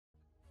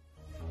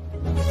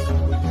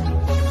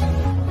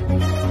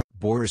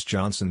Boris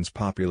Johnson's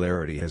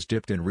popularity has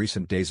dipped in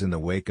recent days in the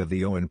wake of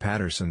the Owen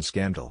Paterson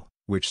scandal,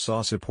 which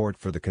saw support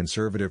for the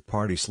Conservative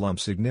Party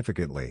slump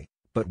significantly.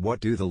 But what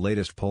do the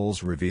latest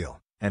polls reveal,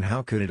 and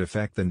how could it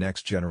affect the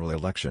next general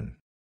election?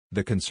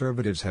 The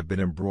Conservatives have been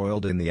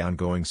embroiled in the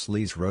ongoing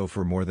sleaze row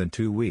for more than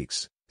 2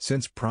 weeks,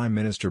 since Prime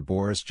Minister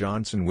Boris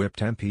Johnson whipped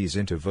MPs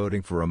into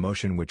voting for a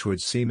motion which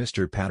would see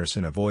Mr.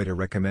 Paterson avoid a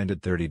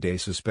recommended 30-day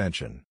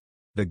suspension.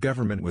 The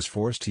government was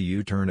forced to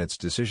U-turn its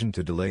decision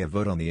to delay a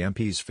vote on the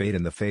MP's fate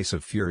in the face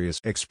of furious.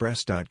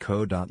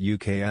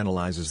 Express.co.uk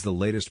analyses the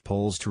latest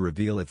polls to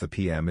reveal if the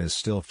PM is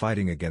still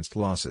fighting against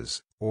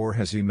losses, or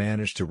has he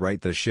managed to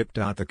right the ship.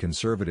 The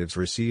Conservatives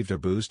received a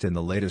boost in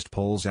the latest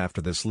polls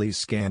after the sleaze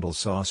scandal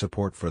saw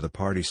support for the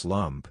party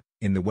slump,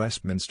 in the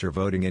Westminster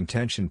voting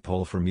intention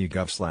poll from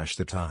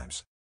YouGov/The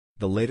Times.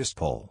 The latest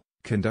poll,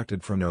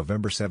 conducted from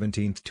November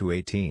 17 to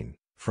 18,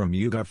 from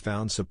YouGov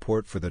found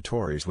support for the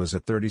Tories was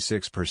at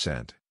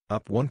 36%,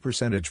 up 1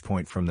 percentage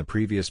point from the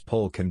previous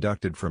poll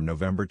conducted from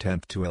November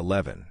 10 to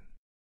 11.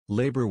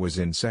 Labour was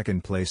in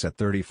second place at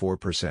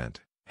 34%,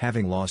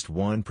 having lost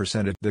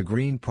 1%. The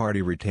Green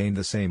Party retained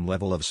the same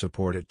level of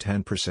support at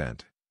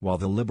 10%, while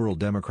the Liberal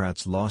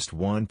Democrats lost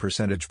 1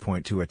 percentage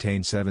point to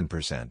attain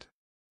 7%.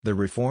 The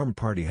Reform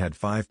Party had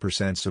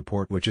 5%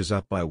 support, which is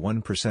up by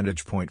 1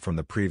 percentage point from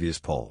the previous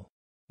poll.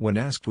 When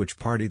asked which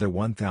party the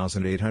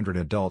 1,800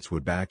 adults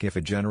would back if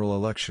a general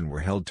election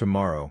were held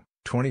tomorrow,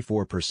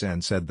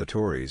 24% said the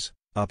Tories,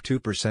 up 2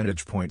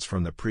 percentage points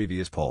from the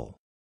previous poll.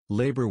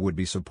 Labour would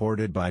be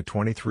supported by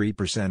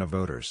 23% of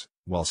voters,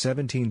 while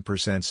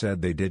 17%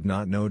 said they did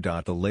not know.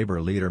 The Labour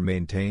leader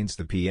maintains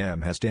the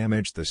PM has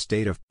damaged the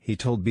state of. He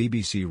told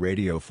BBC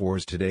Radio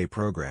 4's Today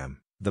programme,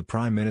 "The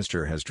Prime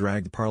Minister has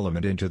dragged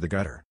Parliament into the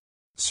gutter."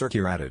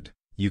 Sirkir added,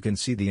 "You can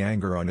see the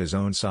anger on his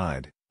own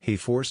side. He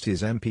forced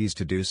his MPs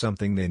to do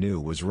something they knew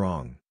was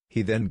wrong,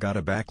 he then got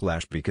a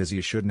backlash because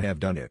he shouldn't have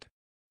done it.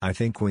 I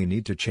think we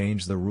need to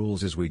change the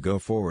rules as we go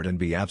forward and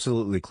be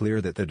absolutely clear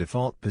that the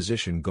default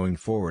position going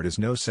forward is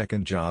no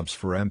second jobs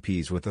for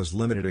MPs, with those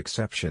limited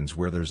exceptions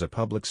where there's a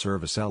public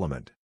service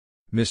element."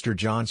 Mr.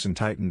 Johnson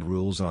tightened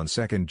rules on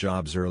second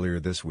jobs earlier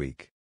this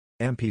week.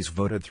 MPs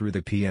voted through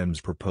the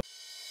PM's proposal.